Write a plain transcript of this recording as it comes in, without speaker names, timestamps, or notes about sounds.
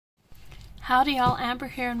Howdy y'all, Amber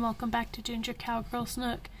here and welcome back to Ginger Cowgirl's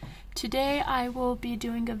Nook. Today I will be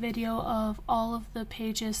doing a video of all of the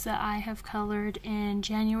pages that I have colored in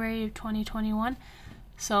January of 2021.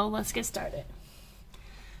 So let's get started.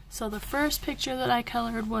 So the first picture that I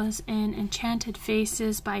colored was in Enchanted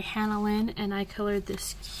Faces by Hannah Lynn, and I colored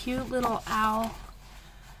this cute little owl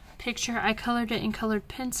picture. I colored it in colored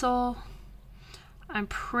pencil. I'm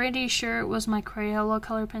pretty sure it was my Crayola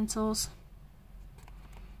color pencils.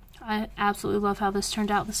 I absolutely love how this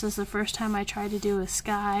turned out. This is the first time I tried to do a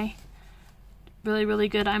sky. Really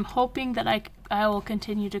good. I'm hoping that I will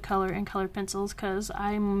continue to color in colored pencils because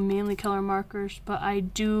I mainly color markers, but I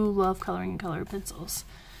do love coloring in colored pencils.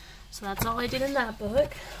 So that's all I did in that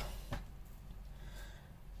book.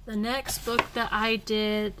 The next book that I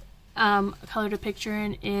did colored a picture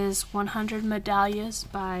in is 100 Medallions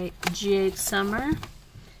by Jade Summer.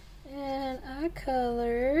 And I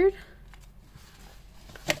colored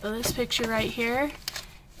this picture right here.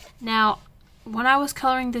 Now, when I was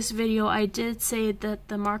coloring this video, I did say that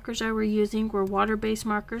the markers I were using were water-based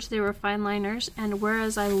markers. They were fine liners, and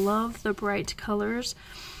whereas I love the bright colors,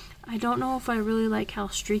 I don't know if I really like how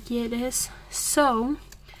streaky it is. So,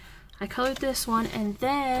 I colored this one, and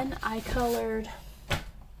then I colored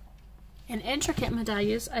in Intricate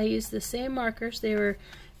Medallions. I used the same markers. They were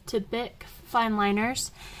Tibet fine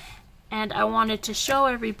liners. And I wanted to show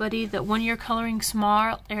everybody that when you're coloring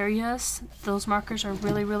small areas, those markers are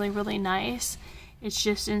really nice. It's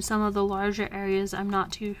just in some of the larger areas I'm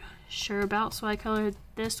not too sure about. So I colored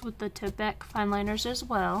this with the Tibet fine liners as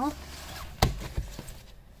well.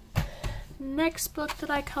 Next book that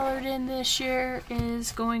I colored in this year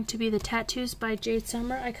is going to be The Tattoos by Jade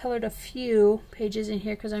Summer. I colored a few pages in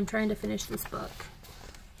here because I'm trying to finish this book.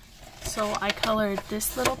 So I colored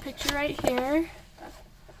this little picture right here.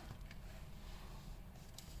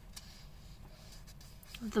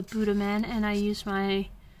 The Buddha men, and I used my,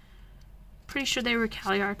 pretty sure they were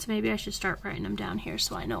Cali Arts. Maybe I should start writing them down here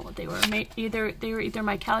so I know what they were. They were either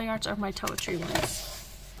my Cali Arts or my Poetry ones.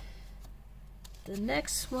 The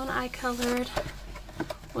next one I colored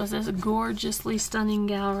was this gorgeously stunning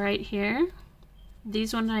gal right here.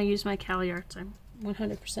 These ones I used my Cali Arts, I'm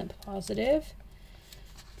 100% positive.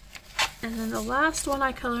 And then the last one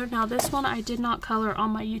I colored, now this one I did not color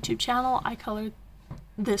on my YouTube channel. I colored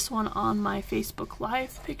this one on my Facebook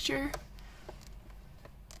Live picture.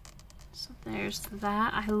 So there's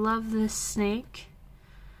that. I love this snake.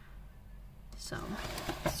 So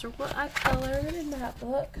what I colored in that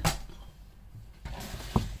book.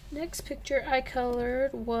 Next picture I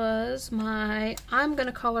colored was my, I'm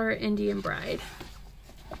gonna call her Indian Bride.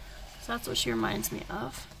 So that's what she reminds me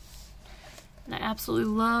of. And I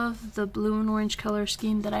absolutely love the blue and orange color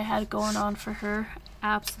scheme that I had going on for her.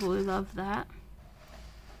 Absolutely love that.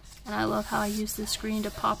 And I love how I use this green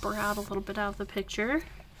to pop her out a little bit out of the picture.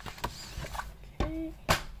 Okay.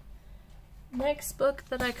 Next book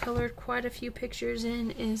that I colored quite a few pictures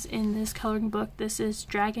in is in this coloring book. This is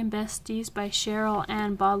Dragon Besties by Cheryl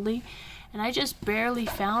Ann Bodley. And I just barely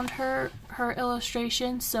found her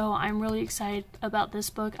illustration, so I'm really excited about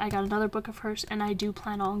this book. I got another book of hers, and I do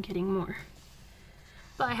plan on getting more.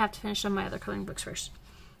 But I have to finish on my other coloring books first.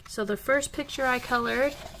 So the first picture I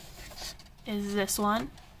colored is this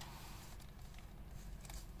one.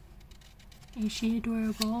 Is she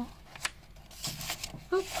adorable?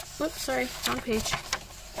 Oh, whoops, sorry, wrong page.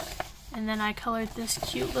 And then I colored this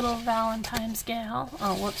cute little Valentine's gal.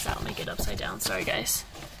 Oh, whoops, that'll make it upside down. Sorry, guys.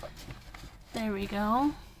 There we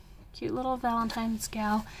go. Cute little Valentine's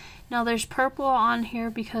gal. Now, there's purple on here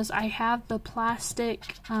because I have the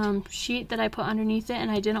plastic sheet that I put underneath it,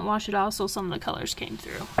 and I didn't wash it off, so some of the colors came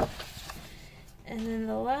through. And then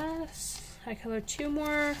the last, I colored two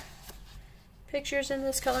more pictures in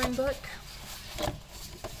this coloring book.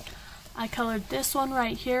 I colored this one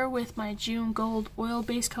right here with my June Gold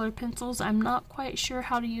oil-based colored pencils. I'm not quite sure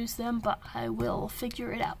how to use them, but I will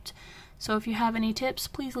figure it out. So if you have any tips,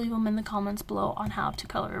 please leave them in the comments below on how to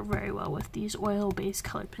color very well with these oil-based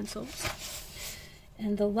colored pencils.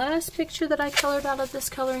 And the last picture that I colored out of this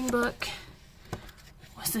coloring book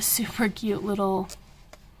was this super cute little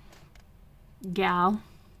gal.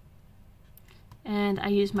 And I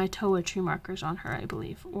used my Poetry markers on her, I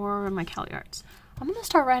believe, or my Cali Arts. I'm going to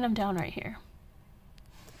start writing them down right here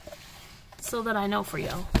so that I know for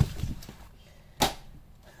y'all.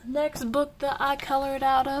 Next book that I colored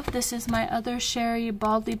out of, this is my other Sherry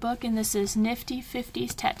Bodley book, and this is Nifty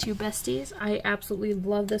 50s Tattoo Besties. I absolutely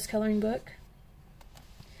love this coloring book.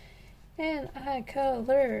 And I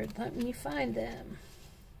colored, let me find them.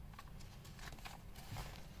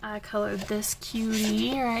 I colored this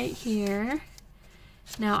cutie right here.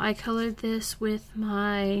 Now I colored this with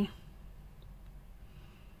my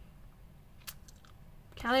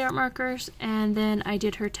Cali art markers, and then I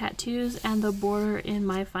did her tattoos and the border in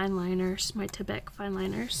my fine liners, my Tibet fine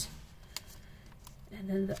liners. And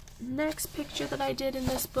then the next picture that I did in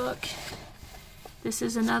this book, this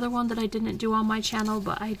is another one that I didn't do on my channel,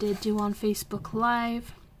 but I did do on Facebook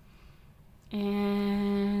Live.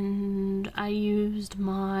 And I used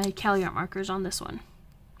my Cali art markers on this one.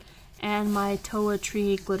 And my Toa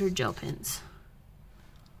Tree glitter gel pens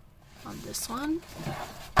on this one.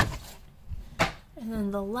 And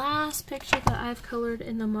then the last picture that I've colored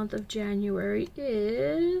in the month of January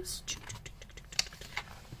is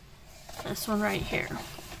this one right here.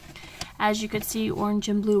 As you could see, orange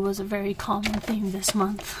and blue was a very common theme this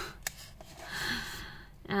month.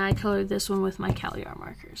 And I colored this one with my Cali art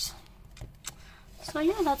markers. So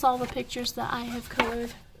yeah, that's all the pictures that I have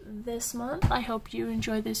colored this month. I hope you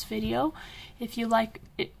enjoy this video. If you like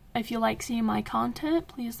seeing my content,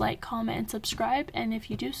 please like, comment, and subscribe. And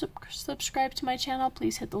if you do subscribe to my channel,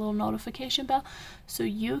 please hit the little notification bell so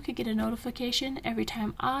you could get a notification every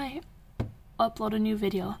time I upload a new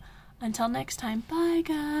video. Until next time, bye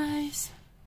guys!